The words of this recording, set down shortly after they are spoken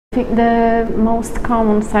I think the most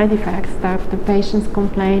common side effects that the patients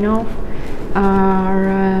complain of are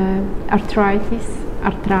arthritis,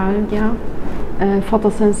 arthralgia,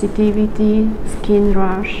 photosensitivity, skin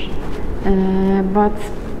rash, but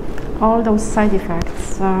all those side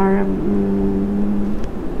effects are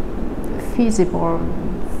feasible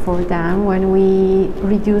for them when we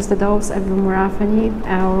reduce the dose of Vemurafenib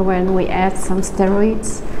or when we add some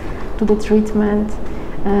steroids to the treatment.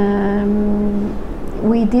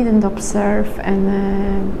 We didn't observe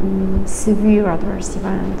any severe adverse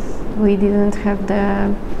events. We didn't have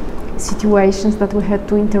the situations that we had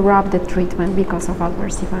to interrupt the treatment because of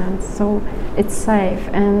adverse events. So it's safe,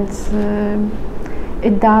 and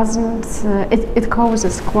it doesn't. It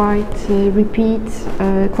causes quite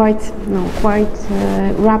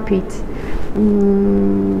rapid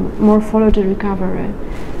morphology recovery.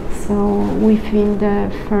 So within the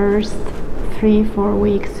first 3-4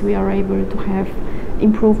 weeks, we are able to have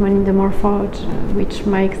improvement in the morphology, which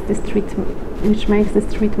makes this treatment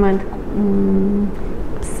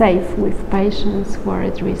safe with patients who are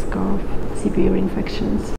at risk of severe infections.